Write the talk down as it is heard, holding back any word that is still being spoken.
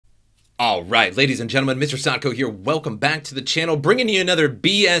All right, ladies and gentlemen, MrSotko here. Welcome back to the channel, bringing you another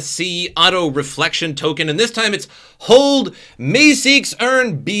BSC auto reflection token, and this time it's hold Meeseeks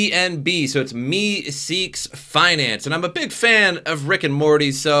earn BNB. So it's Meeseeks.Finance, and I'm a big fan of Rick and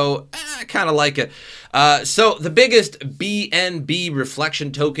Morty, so I kind of like it. So the biggest BNB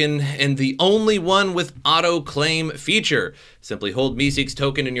reflection token and the only one with auto claim feature. Simply hold Meeseeks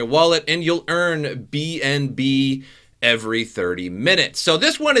token in your wallet, and you'll earn BNB every 30 minutes. So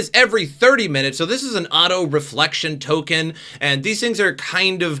this one is every 30 minutes. So this is an auto reflection token, and these things are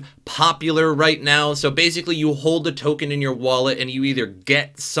kind of popular right now. So basically you hold a token in your wallet and you either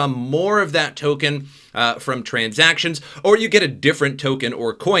get some more of that token from transactions, or you get a different token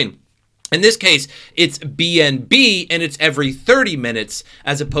or coin. In this case, it's BNB, and it's every 30 minutes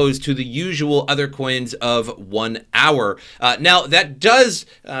as opposed to the usual other coins of 1 hour. Now, that does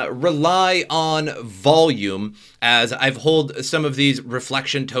rely on volume, as I've hold some of these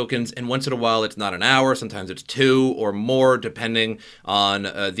reflection tokens, and once in a while it's not an hour, sometimes it's 2 or more, depending on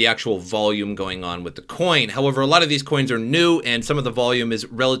the actual volume going on with the coin. However, a lot of these coins are new, and some of the volume is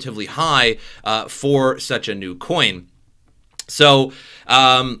relatively high for such a new coin. So,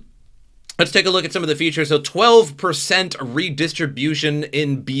 let's take a look at some of the features. So 12% redistribution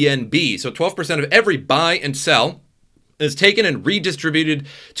in BNB. So 12% of every buy and sell is taken and redistributed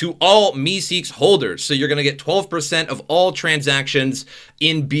to all Meeseeks holders. So you're going to get 12% of all transactions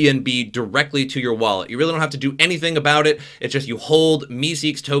in BNB directly to your wallet. You really don't have to do anything about it. It's just you hold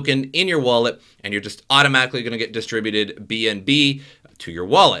Meeseeks token in your wallet, and you're just automatically going to get distributed BNB to your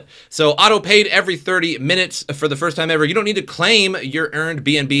wallet. So auto paid every 30 minutes for the first time ever. You don't need to claim your earned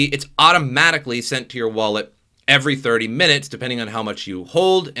BNB. It's automatically sent to your wallet every 30 minutes, depending on how much you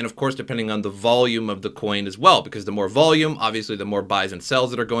hold, and of course, depending on the volume of the coin as well, because the more volume, obviously, the more buys and sells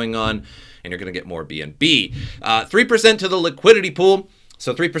that are going on, and you're going to get more BNB. 3% to the liquidity pool.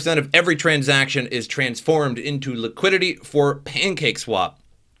 So 3% of every transaction is transformed into liquidity for PancakeSwap.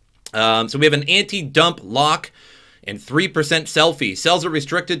 So we have an anti-dump lock and 3% sell fee. Sells are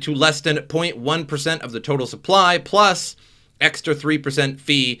restricted to less than 0.1% of the total supply, plus extra 3%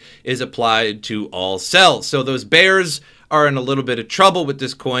 fee is applied to all sells. So those bears are in a little bit of trouble with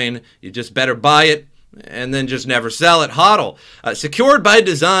this coin. You just better buy it and then just never sell it. HODL. Secured by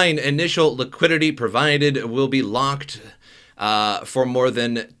design, initial liquidity provided will be locked for more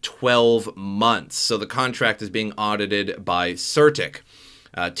than 12 months. So the contract is being audited by Certic.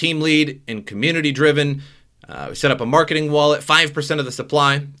 Team lead and community driven. We set up a marketing wallet, 5% of the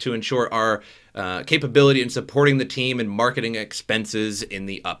supply, to ensure our capability in supporting the team and marketing expenses in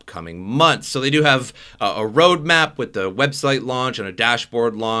the upcoming months. So they do have a roadmap with the website launch and a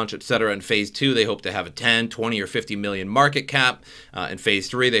dashboard launch, etc. In phase 2, they hope to have a 10, 20, or 50 million market cap. In phase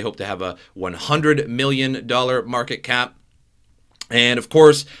 3, they hope to have a $100 million market cap. And of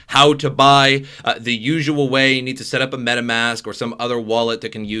course, how to buy the usual way. You need to set up a MetaMask or some other wallet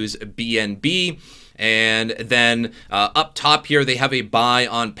that can use BNB. And then up top here, they have a buy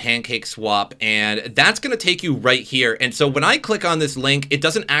on PancakeSwap, and that's going to take you right here. And so when I click on this link, it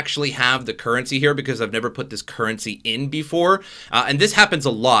doesn't actually have the currency here because I've never put this currency in before. And this happens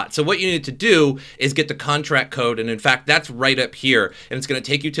a lot. So what you need to do is get the contract code. And in fact, that's right up here. And it's going to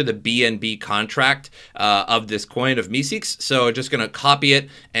take you to the BNB contract of this coin of Meeseeks. So just going to copy it.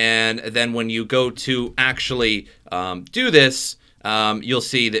 And then when you go to actually do this, you'll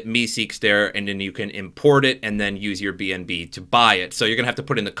see that Meeseeks there, and then you can import it and then use your BNB to buy it. So you're going to have to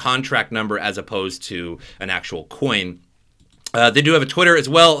put in the contract number as opposed to an actual coin. They do have a Twitter as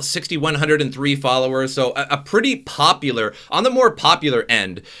well, 6,103 followers, so a pretty popular, on the more popular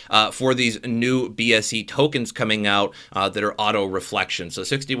end for these new BSC tokens coming out that are auto reflection. So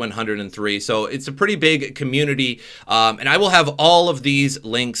 6,103, so it's a pretty big community, and I will have all of these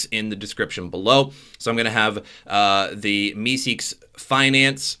links in the description below. So I'm going to have the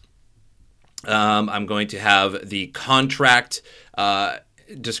Meeseeks.Finance, I'm going to have the contract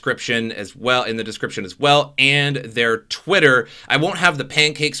description as well, in the description as well, and their Twitter. I won't have the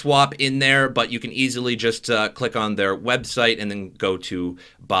PancakeSwap in there, but you can easily just click on their website and then go to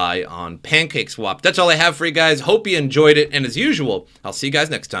buy on PancakeSwap. That's all I have for you guys. Hope you enjoyed it, and as usual, I'll see you guys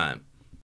next time.